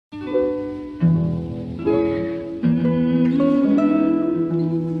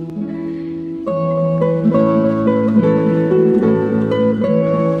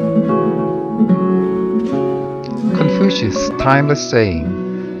timeless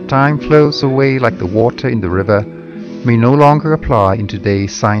saying, "Time flows away like the water in the river," may no longer apply in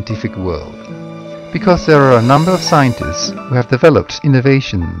today's scientific world. Because there are a number of scientists who have developed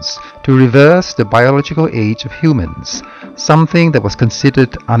innovations to reverse the biological age of humans, something that was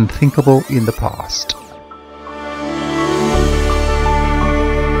considered unthinkable in the past.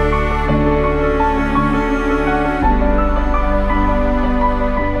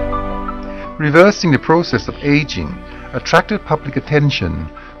 Reversing the process of aging attracted public attention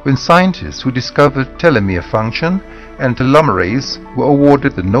when scientists who discovered telomere function and telomerase were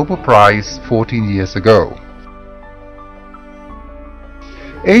awarded the Nobel Prize 14 years ago.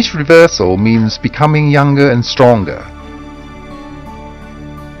 Age reversal means becoming younger and stronger,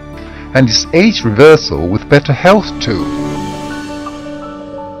 and it's age reversal with better health too.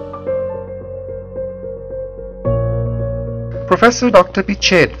 Professor Dr.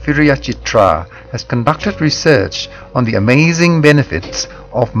 Pichet Virayachitra has conducted research on the amazing benefits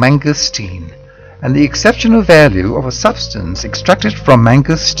of mangosteen and the exceptional value of a substance extracted from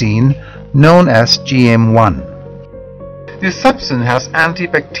mangosteen known as GM1. This substance has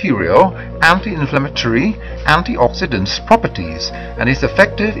antibacterial, anti-inflammatory, antioxidant properties and is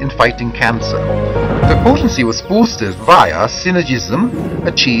effective in fighting cancer. The potency was boosted via synergism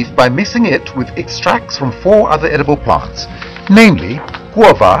achieved by mixing it with extracts from 4 other edible plants, namely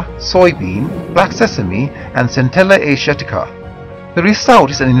guava, soybean, black sesame, and Centella asiatica. The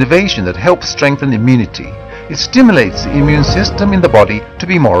result is an innovation that helps strengthen immunity. It stimulates the immune system in the body to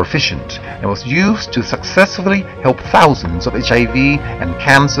be more efficient and was used to successfully help thousands of HIV and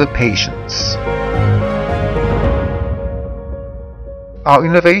cancer patients. Our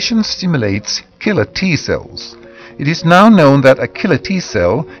innovation stimulates killer T cells. It is now known that a killer T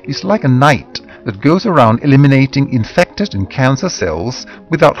cell is like a knight that goes around eliminating infected and cancer cells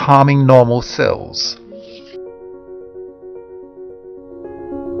without harming normal cells.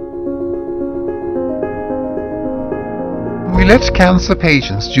 We let cancer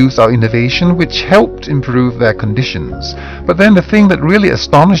patients use our innovation, which helped improve their conditions. But then the thing that really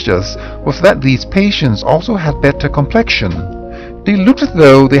astonished us was that these patients also had better complexion. They looked as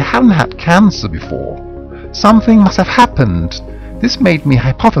though they hadn't had cancer before. Something must have happened. This made me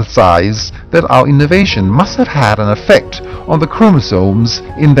hypothesize that our innovation must have had an effect on the chromosomes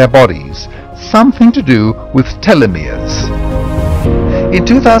in their bodies, something to do with telomeres. In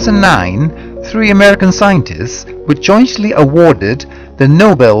 2009, 3 American scientists were jointly awarded the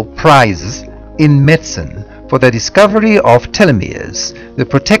Nobel Prizes in Medicine for their discovery of telomeres, the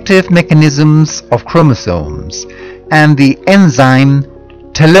protective mechanisms of chromosomes, and the enzyme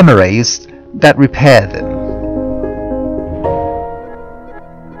telomerase that repair them.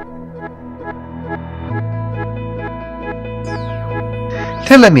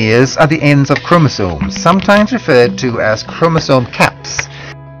 Telomeres are the ends of chromosomes, sometimes referred to as chromosome caps.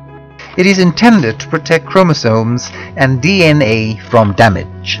 It is intended to protect chromosomes and DNA from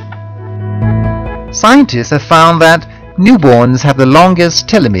damage. Scientists have found that newborns have the longest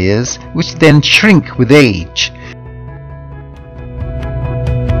telomeres, which then shrink with age.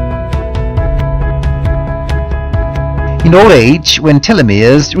 In old age, when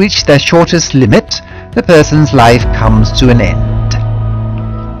telomeres reach their shortest limit, the person's life comes to an end.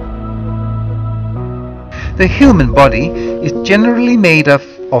 The human body is generally made up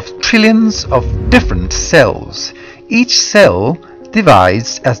of trillions of different cells. Each cell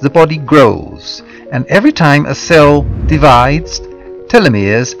divides as the body grows, and every time a cell divides,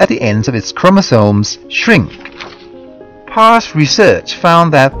 telomeres at the ends of its chromosomes shrink. Past research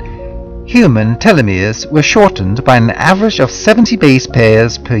found that human telomeres were shortened by an average of 70 base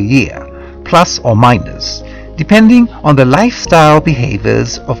pairs per year, plus or minus, depending on the lifestyle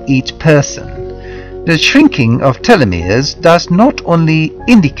behaviors of each person. The shrinking of telomeres does not only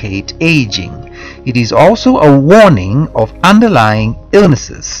indicate aging, it is also a warning of underlying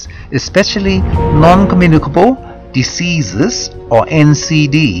illnesses, especially non-communicable diseases or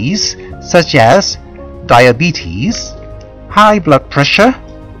NCDs, such as diabetes, high blood pressure,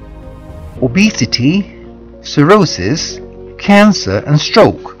 obesity, cirrhosis, cancer, and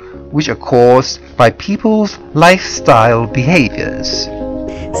stroke, which are caused by people's lifestyle behaviors.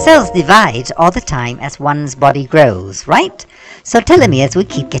 Cells divide all the time as one's body grows, right? So telomeres will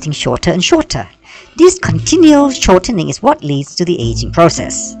keep getting shorter and shorter. This continual shortening is what leads to the aging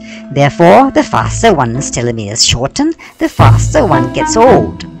process. Therefore, the faster one's telomeres shorten, the faster one gets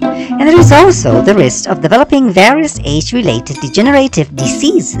old. And there is also the risk of developing various age-related degenerative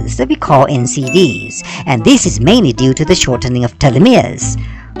diseases that we call NCDs, and this is mainly due to the shortening of telomeres.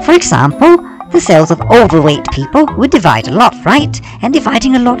 For example, the cells of overweight people would divide a lot, right? And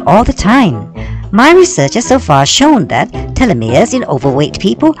dividing a lot all the time. My research has so far shown that telomeres in overweight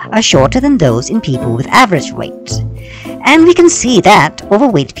people are shorter than those in people with average weight. And we can see that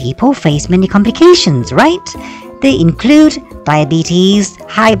overweight people face many complications, right? They include diabetes,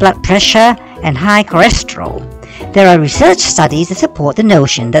 high blood pressure, and high cholesterol. There are research studies that support the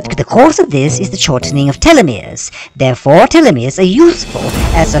notion that the cause of this is the shortening of telomeres. Therefore, telomeres are useful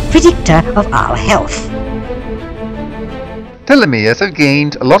as a predictor of our health. Telomeres have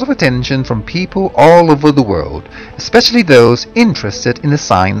gained a lot of attention from people all over the world, especially those interested in the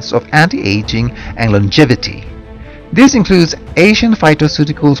science of anti-aging and longevity. This includes Asian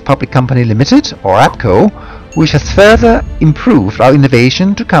Phytoceuticals Public Company Limited, or APCO, which has further improved our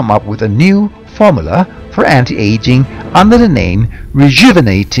innovation to come up with a new formula for anti-aging under the name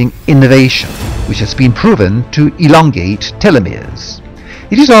Rejuvenating Innovation, which has been proven to elongate telomeres.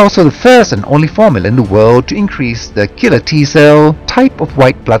 It is also the first and only formula in the world to increase the killer T-cell type of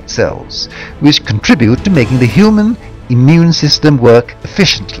white blood cells, which contribute to making the human immune system work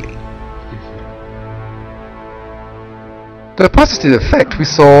efficiently. The positive effect we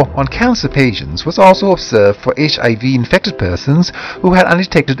saw on cancer patients was also observed for HIV-infected persons who had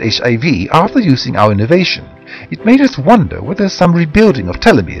undetected HIV after using our innovation. It made us wonder whether some rebuilding of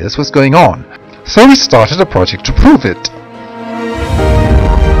telomeres was going on, so we started a project to prove it.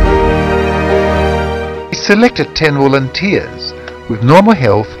 We selected 10 volunteers with normal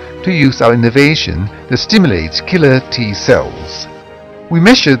health to use our innovation that stimulates killer T cells. We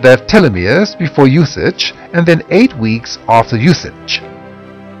measured their telomeres before usage and then 8 weeks after usage.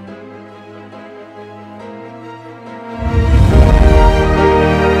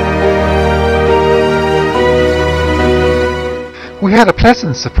 We had a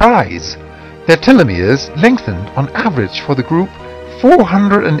pleasant surprise. Their telomeres lengthened on average for the group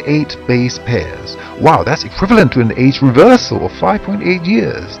 408 base pairs. Wow, that's equivalent to an age reversal of 5.8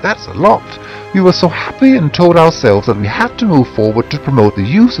 years. That's a lot. We were so happy and told ourselves that we had to move forward to promote the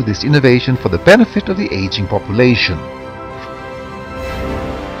use of this innovation for the benefit of the aging population.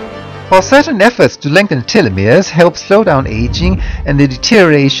 While certain efforts to lengthen telomeres help slow down aging and the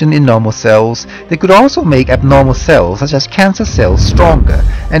deterioration in normal cells, they could also make abnormal cells such as cancer cells stronger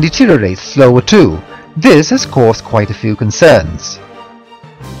and deteriorate slower too. This has caused quite a few concerns.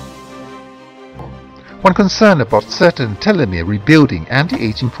 One concern about certain telomere rebuilding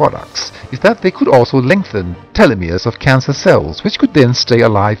anti-aging products is that they could also lengthen telomeres of cancer cells, which could then stay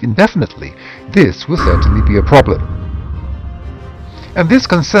alive indefinitely. This will certainly be a problem. And this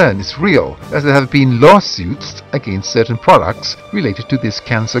concern is real, as there have been lawsuits against certain products related to this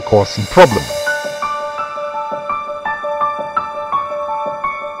cancer-causing problem.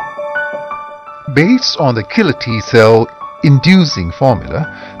 Based on the killer T-cell inducing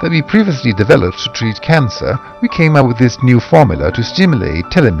formula that we previously developed to treat cancer, we came up with this new formula to stimulate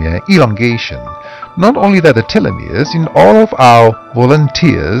telomere elongation. Not only that the telomeres in all of our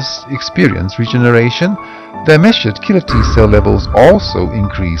volunteers experience regeneration, their measured killer T-cell levels also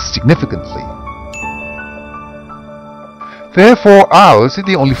increased significantly. Therefore, ours is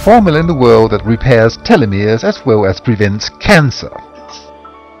the only formula in the world that repairs telomeres as well as prevents cancer.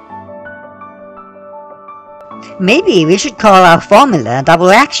 Maybe we should call our formula double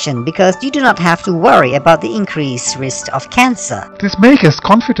action, because you do not have to worry about the increased risk of cancer. This makes us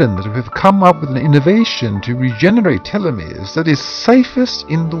confident that we've come up with an innovation to regenerate telomeres that is safest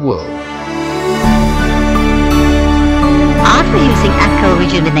in the world. After using APCO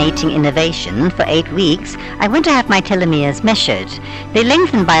Rejuvenating Innovation for 8 weeks, I went to have my telomeres measured. They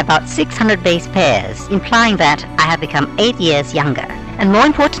lengthened by about 600 base pairs, implying that I have become 8 years younger. And more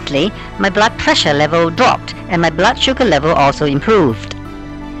importantly, my blood pressure level dropped and my blood sugar level also improved.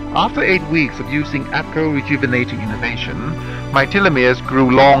 After 8 weeks of using APCO Rejuvenating Innovation, my telomeres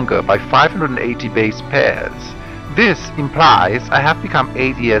grew longer by 580 base pairs. This implies I have become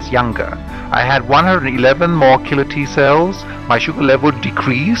 8 years younger. I had 111 more killer T cells, my sugar level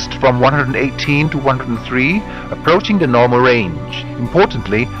decreased from 118 to 103, approaching the normal range.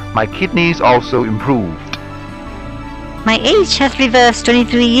 Importantly, my kidneys also improved. My age has reversed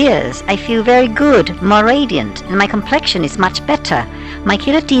 23 years. I feel very good, more radiant, and my complexion is much better. My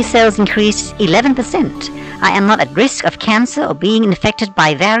killer T cells increased 11%. I am not at risk of cancer or being infected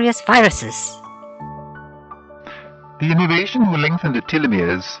by various viruses. The innovation will lengthen the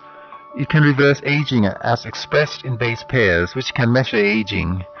telomeres. It can reverse aging as expressed in base pairs, which can measure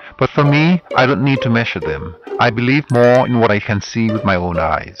aging. But for me, I don't need to measure them. I believe more in what I can see with my own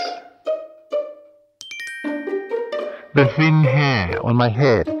eyes. The thin hair on my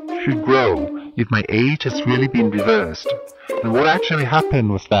head should grow if my age has really been reversed. And what actually happened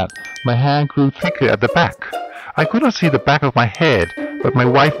was that my hair grew thicker at the back. I could not see the back of my head, but my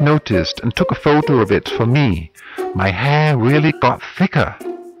wife noticed and took a photo of it for me. My hair really got thicker.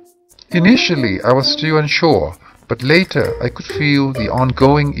 Initially, I was still unsure, but later I could feel the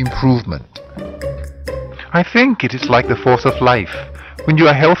ongoing improvement. I think it is like the force of life. When you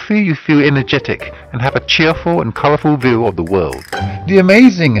are healthy, you feel energetic and have a cheerful and colorful view of the world. The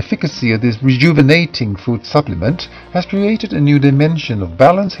amazing efficacy of this rejuvenating food supplement has created a new dimension of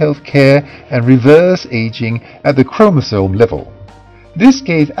balanced health care and reverse aging at the chromosome level. This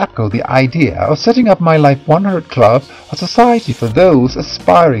gave APCO the idea of setting up Mylife100 Club, a society for those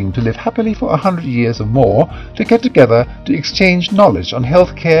aspiring to live happily for 100 years or more, to get together to exchange knowledge on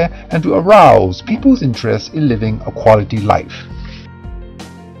healthcare and to arouse people's interest in living a quality life.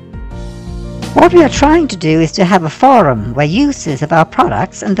 What we are trying to do is to have a forum where users of our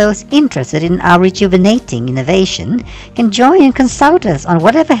products and those interested in our rejuvenating innovation can join and consult us on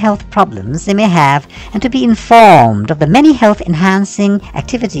whatever health problems they may have, and to be informed of the many health-enhancing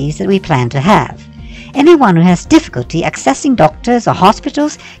activities that we plan to have. Anyone who has difficulty accessing doctors or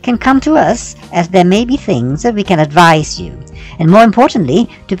hospitals can come to us, as there may be things that we can advise you. And more importantly,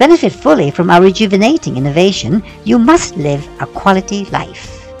 to benefit fully from our rejuvenating innovation, you must live a quality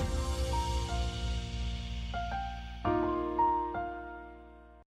life.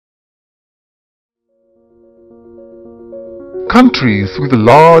 Countries with a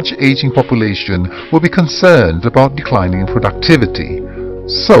large aging population will be concerned about declining productivity.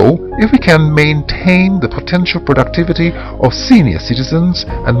 So, if we can maintain the potential productivity of senior citizens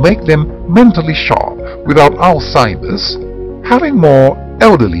and make them mentally sharp without Alzheimer's, having more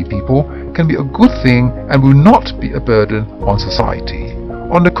elderly people can be a good thing and will not be a burden on society.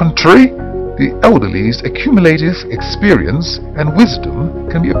 On the contrary, the elderly's accumulated experience and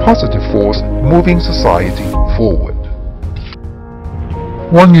wisdom can be a positive force moving society forward.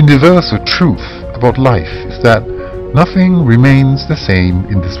 One universal truth about life is that nothing remains the same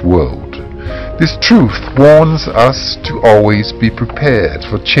in this world. This truth warns us to always be prepared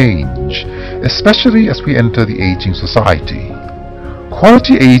for change, especially as we enter the aging society.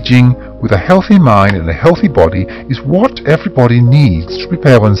 Quality aging with a healthy mind and a healthy body is what everybody needs to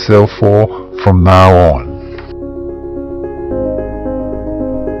prepare oneself for from now on.